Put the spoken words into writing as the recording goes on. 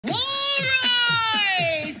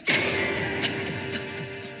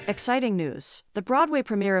Exciting news. The Broadway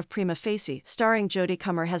premiere of Prima Facie, starring Jodie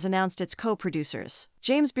Comer, has announced its co-producers.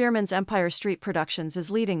 James Bierman's Empire Street Productions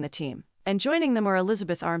is leading the team. And joining them are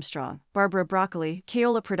Elizabeth Armstrong, Barbara Broccoli,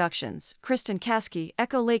 Caiola Productions, Kristin Caskey,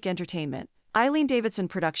 Echo Lake Entertainment, Eilene Davidson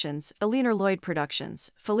Productions, Eleanor Lloyd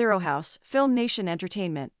Productions, Faliro House, FilmNation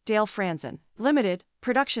Entertainment, Dale Franzen, Limited,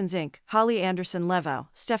 Productions Inc., Holly Anderson Levow,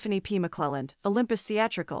 Stephanie P. McClelland, Olympus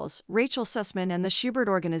Theatricals, Rachel Sussman and the Shubert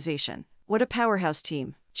Organization. What a powerhouse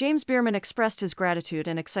team. James Bierman expressed his gratitude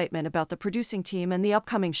and excitement about the producing team and the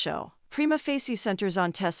upcoming show. Prima Facie centers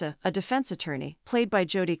on Tessa, a defense attorney, played by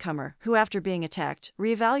Jodie Comer, who after being attacked,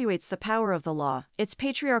 reevaluates the power of the law, its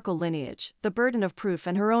patriarchal lineage, the burden of proof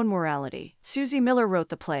and her own morality. Susie Miller wrote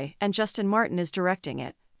the play, and Justin Martin is directing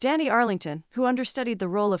it. Danny Arlington, who understudied the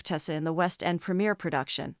role of Tessa in the West End premiere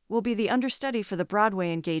production, will be the understudy for the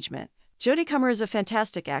Broadway engagement. Jodie Comer is a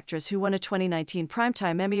fantastic actress who won a 2019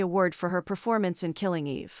 Primetime Emmy Award for her performance in Killing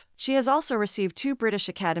Eve. She has also received 2 British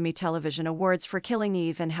Academy Television Awards for Killing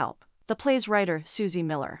Eve and Help. The play's writer, Susie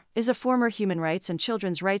Miller, is a former human rights and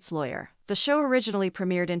children's rights lawyer. The show originally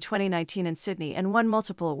premiered in 2019 in Sydney and won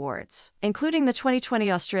multiple awards, including the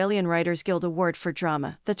 2020 Australian Writers Guild Award for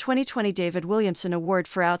Drama, the 2020 David Williamson Award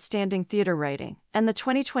for Outstanding Theatre Writing, and the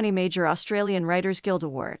 2020 Major Australian Writers Guild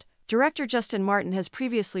Award. Director Justin Martin has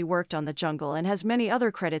previously worked on The Jungle and has many other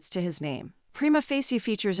credits to his name. Prima Facie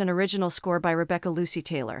features an original score by Rebecca Lucy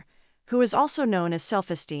Taylor, who is also known as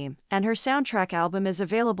Self-Esteem, and her soundtrack album is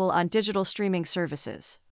available on digital streaming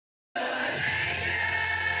services.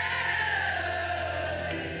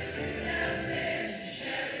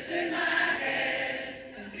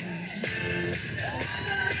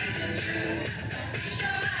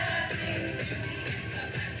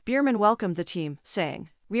 Bierman welcomed the team, saying,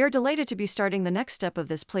 "We are delighted to be starting the next step of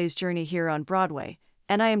this play's journey here on Broadway,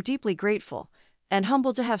 and I am deeply grateful and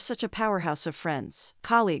humbled to have such a powerhouse of friends,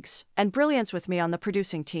 colleagues, and brilliance with me on the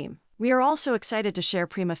producing team. We are also excited to share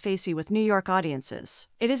Prima Facie with New York audiences.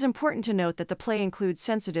 It is important to note that the play includes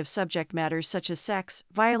sensitive subject matters such as sex,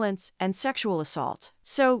 violence, and sexual assault,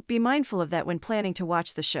 so be mindful of that when planning to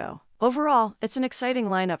watch the show." Overall, it's an exciting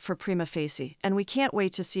lineup for Prima Facie, and we can't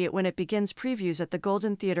wait to see it when it begins previews at the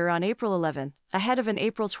Golden Theatre on April 11th, ahead of an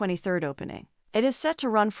April 23rd opening. It is set to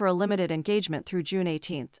run for a limited engagement through June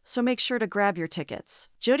 18th, so make sure to grab your tickets.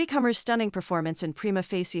 Jodie Comer's stunning performance in Prima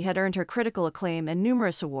Facie had earned her critical acclaim and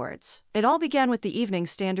numerous awards. It all began with the Evening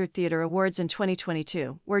Standard Theatre Awards in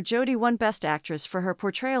 2022, where Jodie won Best Actress for her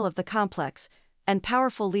portrayal of the complex and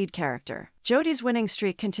powerful lead character. Jodie's winning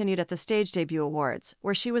streak continued at the Stage Debut Awards,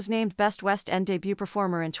 where she was named Best West End Debut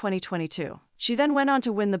Performer in 2022. She then went on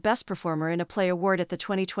to win the Best Performer in a Play award at the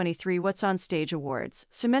 2023 What's on Stage Awards,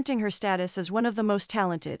 cementing her status as one of the most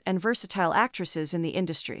talented and versatile actresses in the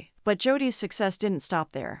industry. But Jodie's success didn't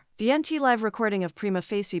stop there. The NT Live recording of Prima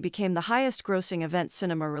Facie became the highest-grossing event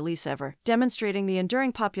cinema release ever, demonstrating the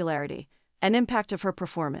enduring popularity and impact of her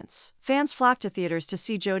performance. Fans flocked to theaters to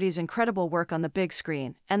see Jodie's incredible work on the big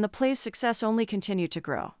screen, and the play's success only continued to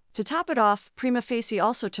grow. To top it off, Prima Facie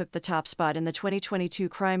also took the top spot in the 2022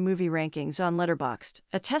 crime movie rankings on Letterboxd,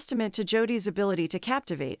 a testament to Jodie's ability to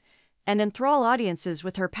captivate and enthrall audiences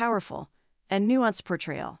with her powerful and nuanced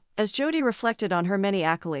portrayal. As Jodie reflected on her many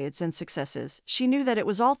accolades and successes, she knew that it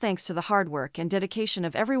was all thanks to the hard work and dedication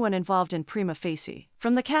of everyone involved in Prima Facie.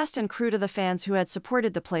 From the cast and crew to the fans who had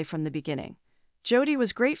supported the play from the beginning, Jodie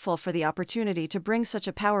was grateful for the opportunity to bring such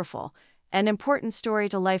a powerful and important story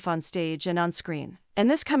to life on stage and on screen. And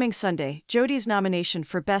this coming Sunday, Jodie's nomination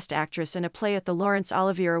for Best Actress in a Play at the Laurence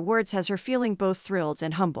Olivier Awards has her feeling both thrilled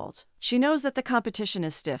and humbled. She knows that the competition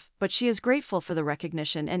is stiff, but she is grateful for the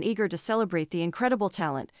recognition and eager to celebrate the incredible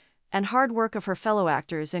talent and hard work of her fellow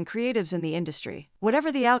actors and creatives in the industry. Whatever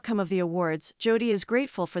the outcome of the awards, Jodie is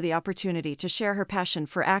grateful for the opportunity to share her passion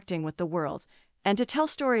for acting with the world and to tell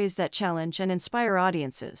stories that challenge and inspire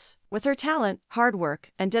audiences. With her talent, hard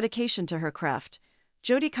work, and dedication to her craft,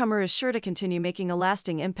 Jodie Comer is sure to continue making a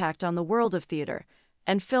lasting impact on the world of theatre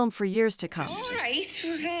and film for years to come. All right,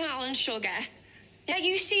 Alan Sugar. Yeah,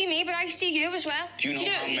 you see me, but I see you as well. Do you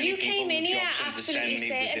know how many you people came in who here jobs into absolutely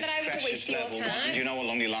send me certain with that I was a this waste of your precious level time. one? Do you know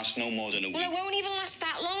it'll only last no more than a week? Well, it won't even last